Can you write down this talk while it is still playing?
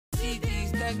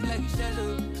dark like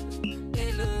shallow.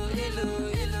 Hello,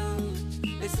 hello, hello.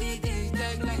 The city's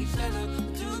dark like shallow.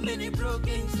 Too many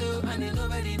broken souls and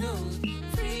nobody knows.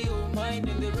 Free your mind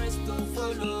and the rest don't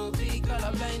follow. Be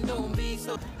colorblind, don't be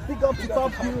so. Big up to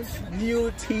Top News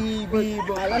New TV.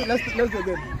 Let's go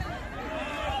again.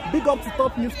 Big up to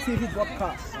Top News TV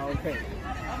broadcast. Okay.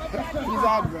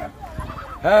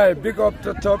 Hey, big up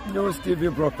to Top News TV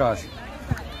broadcast.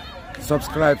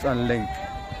 Subscribe and link.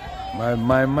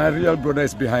 My real brother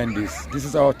is behind this. This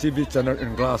is our TV channel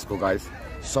in Glasgow, guys.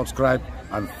 Subscribe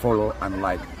and follow and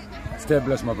like. Stay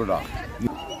blessed, my brother.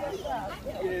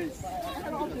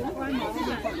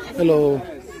 Hello.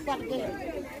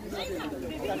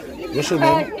 What's your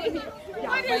name?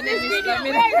 My name is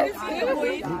Gambiens.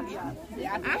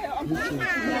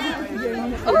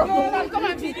 Come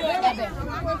and video.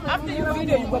 After you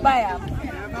video, you go buy them.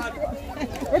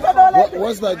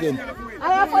 What's that again?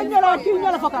 Come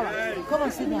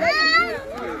and sit down.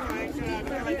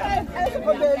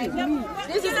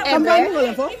 This is Ebe.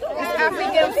 It's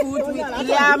African food with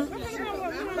yam.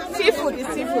 Seafood is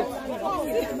seafood.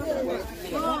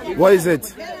 What is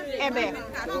it? Ebe.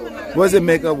 What is it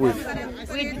made up with?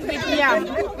 With yam.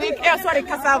 Sorry,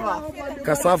 cassava.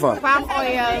 Cassava. Palm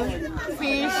oil,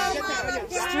 fish,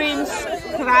 shrimp,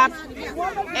 crab,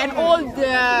 and all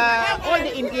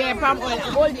the ingredients, palm oil,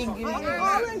 all the ingredients.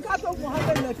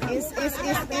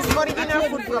 It's original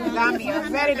food from Gambia.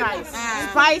 Very nice.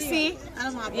 Spicy.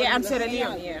 Yeah, and Sierra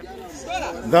Leone. Yeah.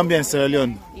 Gambia and Sierra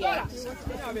Leone. Yeah.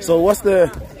 So what are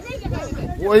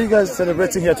you guys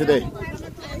celebrating here today?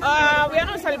 We are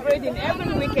not celebrating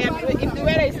every weekend. If the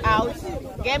weather is out,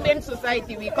 Gambian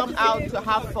society, we come out to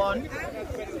have fun.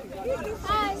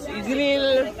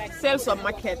 Grill, sell some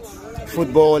markets.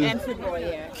 Football. And football,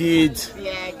 yeah. Kids.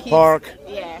 Yeah, kids. Park.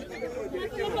 Yeah.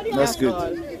 That's good.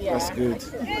 All, yeah. That's good.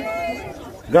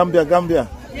 Gambia. Gambia.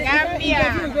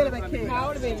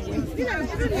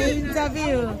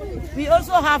 Interview. We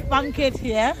also have pancakes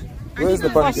here. Where's the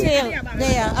For pancake? sale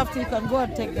there. After you can go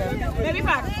and take them. Maybe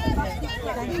back.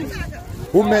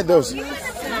 Who made those?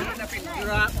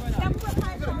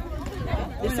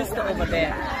 The sister over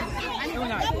there.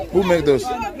 Who made those? Who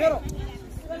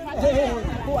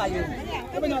are you?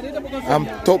 I'm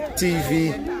Top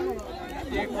TV.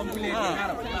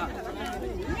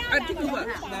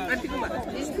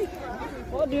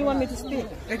 What do you want me to speak?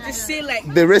 Just say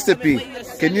like The recipe.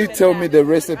 Can you tell me the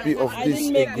recipe of this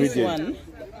ingredient?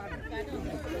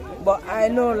 But I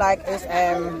know like it's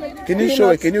Can you show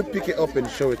it? Can you pick it up and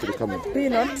show it to the camera?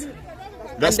 peanut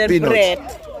That's and then peanut bread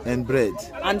and bread.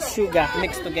 and sugar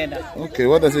mixed together. Okay,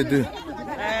 what does it do?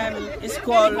 It's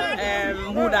called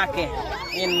budake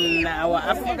in our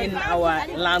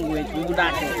language.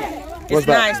 Budake. What's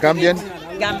that? Gambian?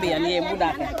 Gambian, yeah,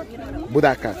 budake.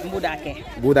 Budaka. Budake.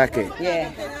 Budake. Yeah.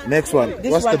 Next one.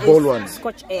 This What's one the bowl is one?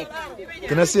 Scotch egg.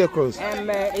 Can I see across?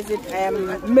 Is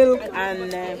it milk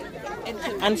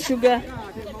and sugar?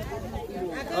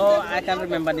 Oh, I can't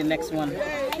remember the next one.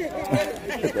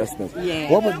 That's not. Yeah.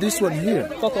 What about this one here?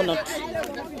 Coconut.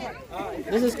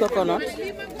 This is coconut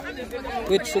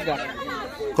with sugar.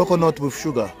 Coconut with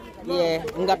sugar. Yeah,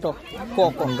 ngato,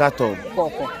 cocoa. Ngato.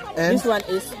 Cocoa. And this one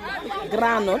is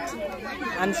granite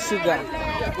and sugar.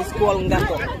 It's called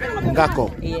ngato. ngako.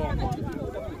 Yeah.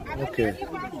 Okay.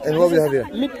 And what we have here?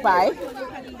 Meat pie,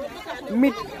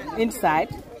 meat inside,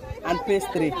 and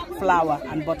pastry, flour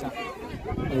and butter.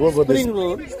 And what about Spring this?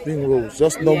 roll. Spring rolls.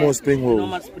 Just normal Yeah, spring rolls.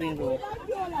 Normal spring roll.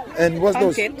 And what's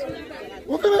Pancake. those?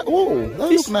 What kind of? Oh, that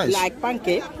Fish looks nice. like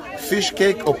pancake. Fish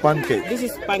cake or pancake? This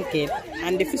is pancake,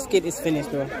 and the fish cake is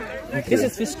finished though. Okay. This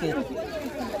is fish cake.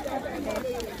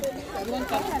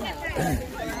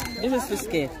 This is fish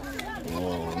cake.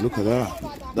 Oh, look at that.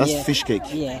 That's Yeah. fish cake.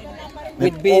 Yeah. And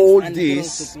With beans all and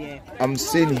this green soup, yeah. I'm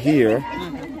seeing here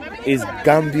is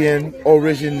Gambian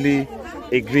originally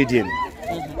ingredient,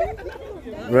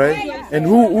 right? And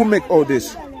who make all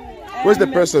this? Where's the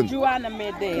person? Joanna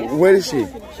made this. Where is she?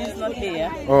 She's not here.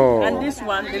 Oh. And this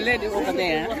one, the lady over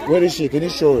there. Where is she? Can you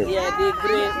show her? Yeah, the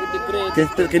grey with the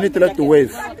grey. Can you tell her to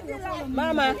wave?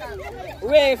 Mama,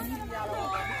 wave. Is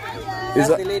That's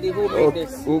that the lady who made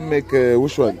this. who make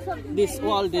which one? This,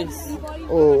 all this.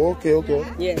 Oh, okay.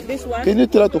 Yeah, this one. Can you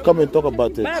tell her to come and talk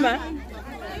about it? Mama.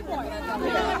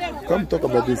 Come talk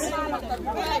about this.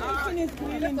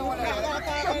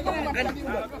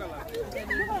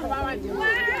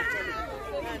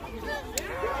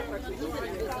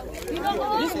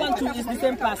 This one too is the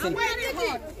same person.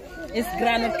 It's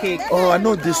granite cake. Oh, I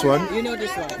know this one. You know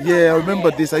this one? Yeah, I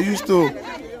remember this. I used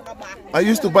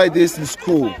to buy this in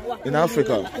school in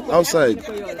Africa, outside.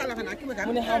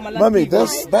 Mommy,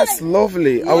 that's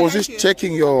lovely. I was just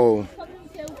checking your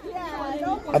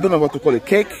I don't know what to call it.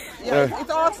 Cake? Yeah, it's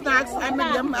all snacks. I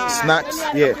make them. Snacks,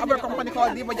 yeah. I have a company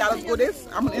called Diva Jalos Goodies.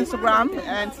 I'm on Instagram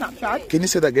and Snapchat. Can you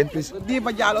say that again, please?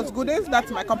 Diva Jalos Goodies, that's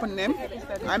my company name.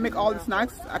 I make all the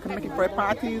snacks. I can make it for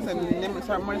parties and naming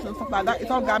ceremonies and stuff like that.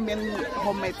 It's all Gambian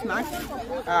homemade snacks.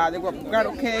 They got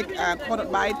girdle cake,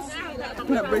 coconut bites,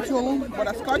 peanut brittle,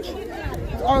 butterscotch.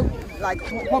 It's all like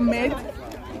homemade.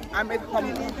 I made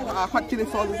some hot chili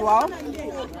sauce as well.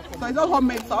 So it's all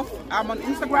homemade stuff. I'm on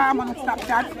Instagram, on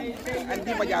Snapchat, and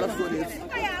Diva Jalos Goodies.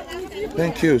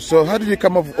 Thank you. So how did you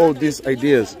come up with all these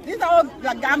ideas? These are all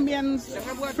like Gambian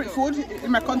street food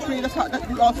in my country. That's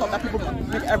all stuff that people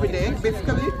make every day,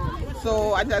 basically.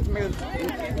 So I just made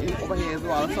it over here as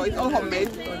well. So it's all homemade,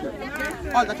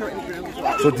 all natural ingredients as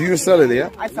well. So do you sell it, yeah?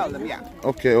 I sell them, yeah.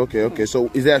 Okay. So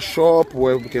is there a shop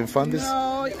where we can find this?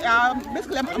 No,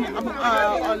 basically I'm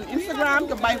on Instagram. You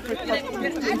can buy it from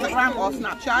Instagram or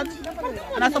Snapchat.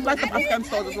 And I supply some African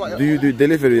stores as well. Do you do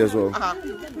delivery as well?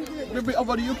 Maybe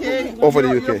over the UK. Over the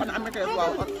UK. Europe and America as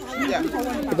well. Yeah.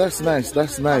 Oh, that's nice.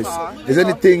 That's nice. Is there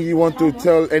anything you want to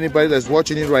tell anybody that's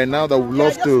watching it right now that would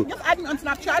love to? Just add me on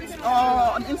Snapchat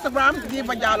or on Instagram.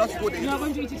 Diva Jalos Goodies.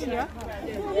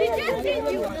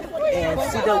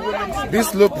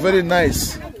 This look very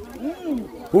nice.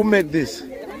 Who made this?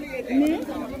 Me?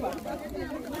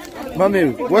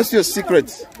 Mommy, what's your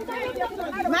secret?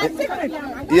 My secret?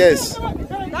 Yes.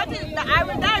 That is, I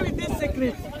will die with this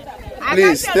secret.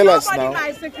 Please, tell us now.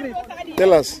 My secret.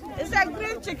 Tell us. It's a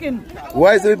green chicken.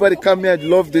 Why does everybody come here and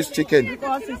love this chicken?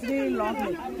 Because it's really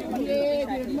lovely.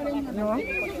 No,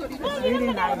 it's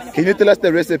really nice. Can you tell us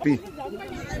the recipe?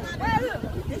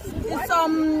 It's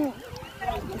some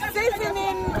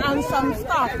seasoning and some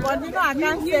stuff, but you know I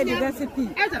can't say the recipe.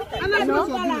 You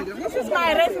know? This is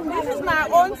my recipe. This is my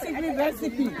own secret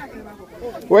recipe.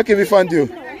 Where can we find you?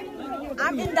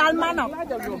 I'm in Dalmanok.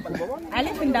 I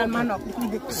live in Dalmanok.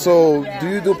 So, do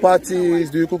you do parties?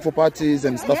 Do you cook for parties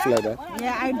and stuff like that?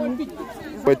 Yeah, I do.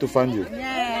 Where to find you?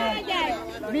 Yeah,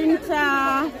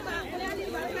 Binta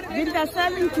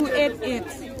 7288.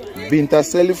 Binta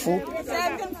Selifu?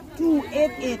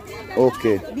 7288.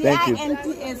 Okay, thank you.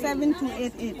 BINTA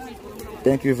 7288.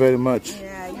 Thank you very much.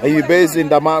 Yeah, Are you based in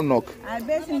Dalmanok? I'm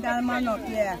based in Dalmanok,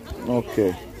 yeah.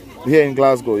 Okay. Here in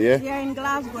Glasgow, yeah? Here in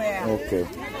Glasgow, yeah. Okay.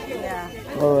 Yeah.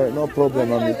 All right, no problem,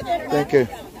 mommy. Thank you.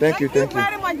 Thank you very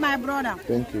much, my brother.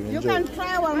 Thank you. You Enjoy. can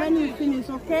try one when you finish,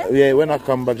 okay? Yeah, when I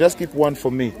come back, just keep one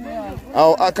for me. Yeah.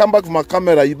 I'll come back with my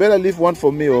camera. You better leave one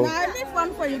for me, oh. I'll leave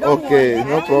one for you. Don't Okay, worry.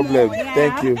 no problem. Yeah.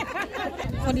 Thank you.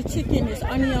 For the chicken is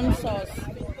onion sauce.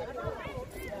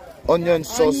 Onion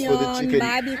sauce for the chicken.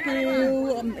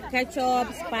 BBQ,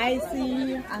 ketchup,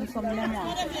 spicy, and some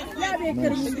lemon.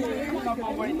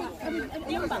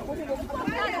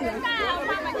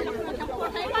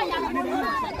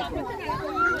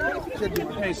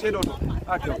 Hey, sit on.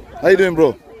 How you doing,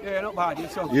 bro? Yeah, not bad.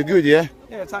 Yourself? You good, yeah?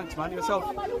 Yeah, thanks, man.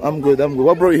 Yourself? I'm good.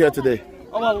 What brought you here today?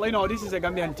 Oh, well, you know, this is a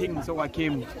Gambian thing, so I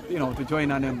came, you know, to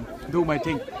join and do my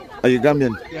thing. Are you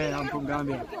Gambian? Yeah, I'm from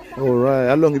Gambia. All right.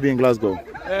 How long you been in Glasgow?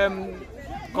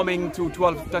 Coming to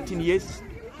 12, 13 years.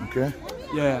 Okay.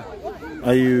 Yeah.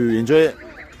 Are you enjoy it?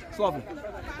 It's lovely.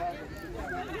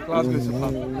 Glasgow is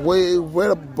fun.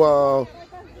 Where about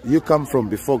you come from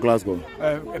before Glasgow?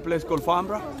 A place called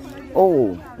Farnborough.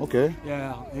 Oh, okay.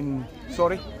 Yeah, in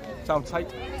Surrey, south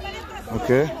side.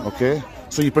 Okay.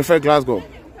 So you prefer Glasgow?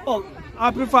 Oh,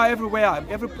 I prefer everywhere.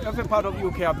 Every part of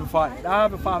UK I prefer. I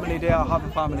have a family there, I have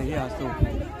a family here, so.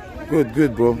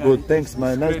 Good, bro. Yeah, good. Thanks,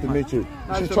 man. Nice to meet you.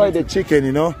 Nice You should to try meet the you. chicken,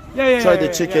 you know? Yeah. Try the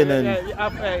chicken and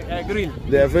grill.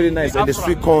 they are very nice. And the Afra.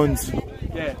 sweet corns.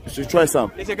 Yeah. You should try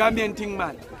some. It's a Gambian thing,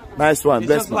 man. Nice one. It's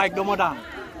Bless just man. like the modern.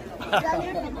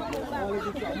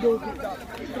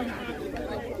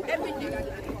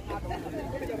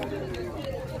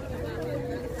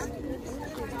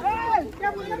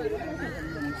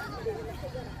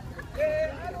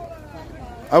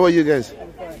 How are you guys?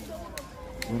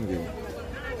 Okay.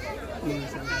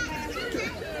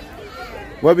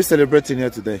 What are we celebrating here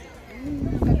today?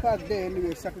 Park Day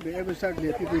anyway, Saturday. Every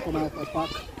Saturday people come out for park.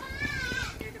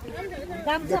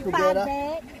 Get together.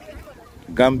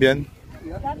 Gambian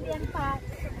Park.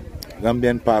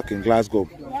 Gambian Park in Glasgow.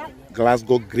 Yeah.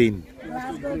 Glasgow Green.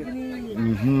 Glasgow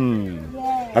Green.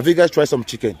 Yeah. Have you guys tried some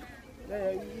chicken?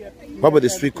 What about the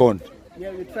sweet corn?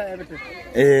 Yeah, we try everything.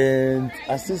 And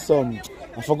I see some,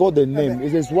 I forgot the name.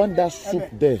 There's one that soup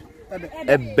there.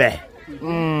 Ebe.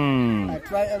 I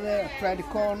try everything. I try the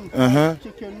corn,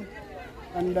 chicken,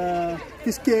 and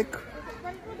fish cake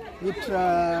with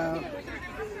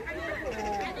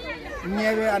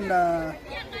nyere and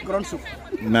ground soup.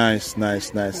 Nice.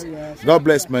 Yes. God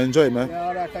bless, man. Enjoy, man. Yeah,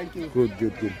 all right, thank you. Good.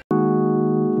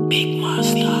 Based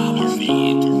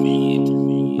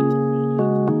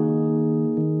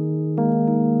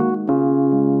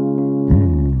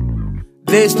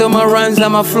on my runs,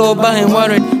 I'm a flow buying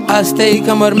worried. I stay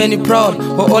calm but many proud.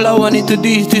 But all I wanted to do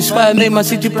is to inspire, make my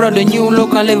city proud. The new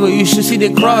local level, you should see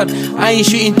the crowd. I ain't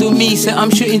shooting to me, say I'm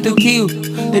shooting to kill.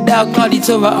 The dark cloud, it's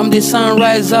over, I'm the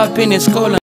sunrise up in the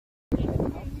skull.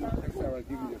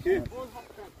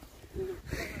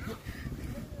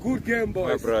 Good game,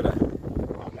 boys. My brother.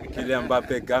 Kylian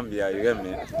Mbappe, Gambia, you hear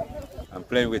me? I'm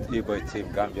playing with E-Boy team,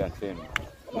 Gambian team.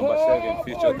 Number 7,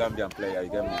 future Gambian player, you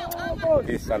get me?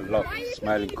 Peace and love,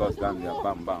 smiling cause Gambia,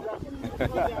 bam bam.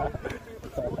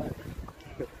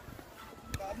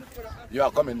 You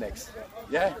are coming next.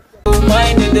 Yeah?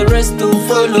 Mind and the rest to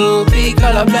follow. Be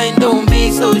colorblind, don't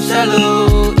be so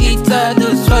shallow. Eat hard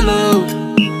to swallow.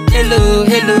 Hello,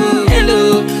 hello,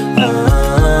 hello.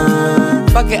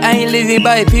 Fuck it, I ain't living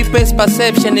by people's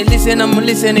perception. They listen, I'm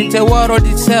listening to the world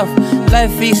itself.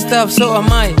 Life is tough, so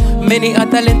am I. Many are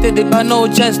talented, but no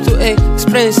chance to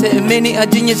express it. Many are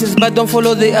geniuses, but don't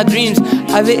follow their dreams.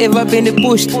 Have you ever been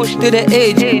pushed to the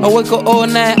edge? I wake up all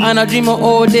night and I dream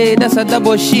all day. That's a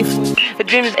double shift.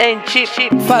 Dreams ain't cheap.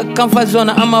 Fuck comfort zone,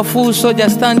 I'm a full soldier,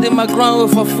 standing my ground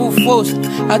with a full force.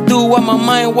 I do what my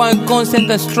mind wants, constant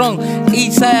and strong.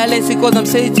 Each silence because I'm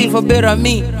searching for better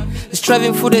me.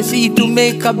 Striving for the sea to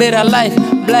make a better life.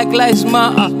 Black lives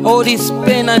matter. All this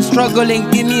pain and struggling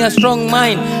give me a strong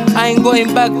mind. I ain't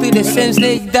going back to the same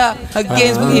snake that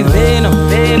against me. Venom.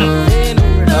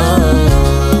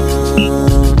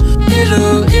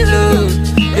 Hello, hello.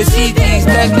 The city is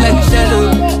dark like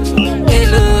shadow.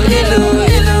 Hello, hello,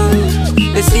 hello.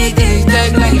 The city is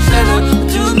dark like shadow.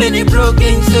 Too many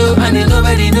broken souls and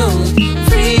nobody knows.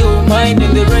 Free your mind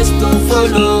and the rest to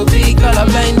follow. Be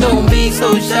colorblind, don't be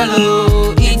so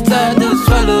shallow. Eat hard to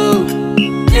swallow.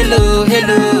 Hello,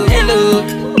 hello, hello.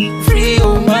 Free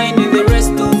your mind and the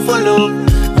rest to follow.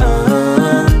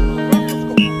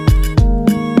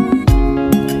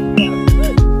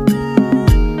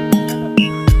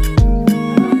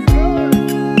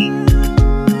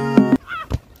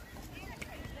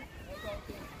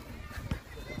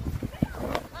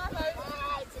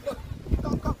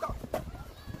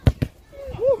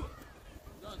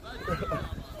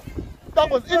 That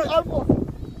was it, almost.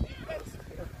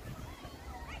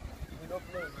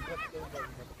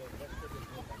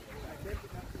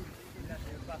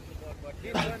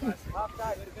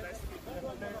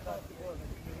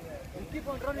 Keep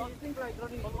on running, you think like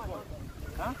running.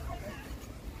 Huh?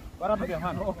 What happened to your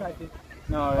hand?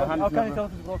 No, your hand is broken. How can you tell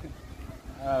if it's broken?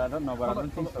 I don't know, but I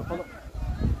don't think so.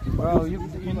 Well, you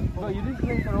didn't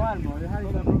play for a while, bro. Your hand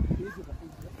is broken.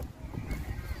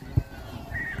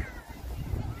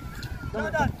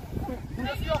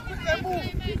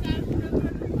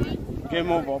 Game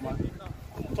over, man.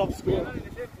 Top score.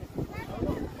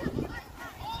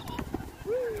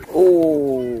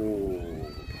 Oh.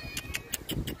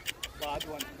 Bad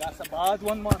one. That's a bad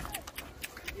one, man.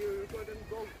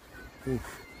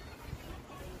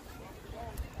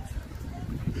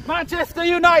 Manchester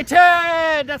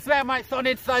United! That's where my son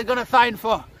is gonna sign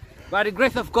for. By the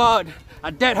grace of God,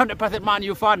 a dead 100% Man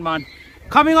U fan, man.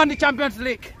 Coming on the Champions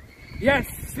League. Yes,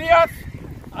 see us.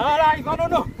 All eyes on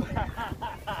no.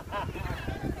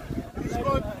 You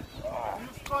scored,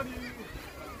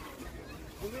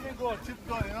 you really go, chip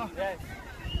goal, you know? Yes.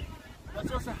 That's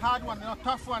just a hard one, you know,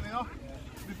 tough one, you know?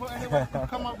 Before anyone can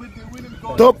come up with the winning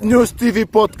goal. Top News TV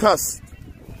podcast.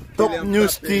 Top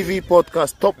News TV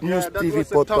podcast. Top News TV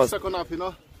was a podcast. tough second half, you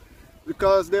know?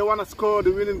 Because they want to score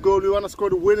the winning goal, we want to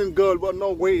score the winning goal, but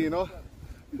no way, you know?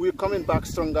 We're coming back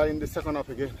stronger in the second half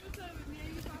again.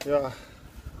 Yeah.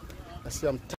 I see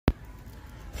I'm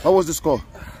How was the score?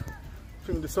 I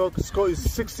think the score is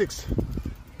 6-6.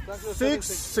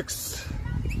 6-6.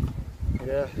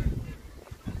 Yeah.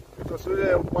 It was really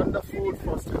a wonderful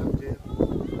first half game.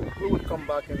 We will come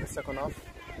back in the second half.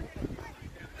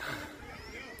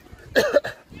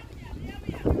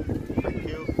 Thank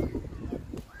you.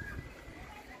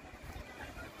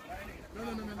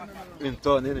 In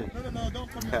turn, innit? No,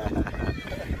 don't come here.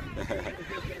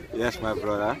 Yes, my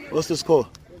brother. What's the score?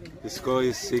 The score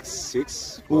is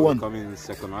 6-6. Who won? Coming in the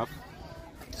second half.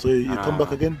 So you come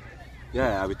back again?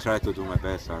 Yeah, I will try to do my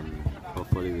best and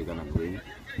hopefully we're gonna win.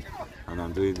 And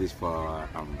I'm doing this for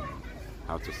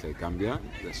how to say Gambia,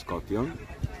 the Scorpion.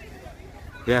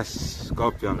 Yes,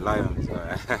 Scorpion, Lions.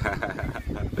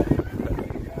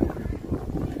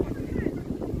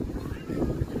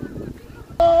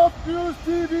 Top News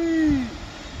TV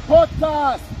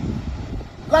podcast.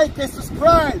 Like and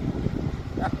subscribe.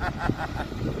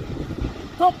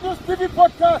 Top News TV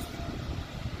podcast.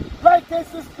 Like and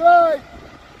subscribe.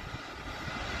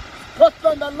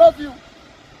 Scotland, I love you.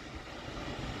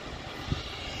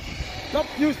 Top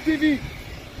News TV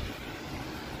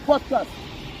podcast.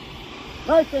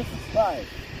 Like and subscribe.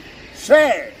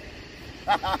 Share.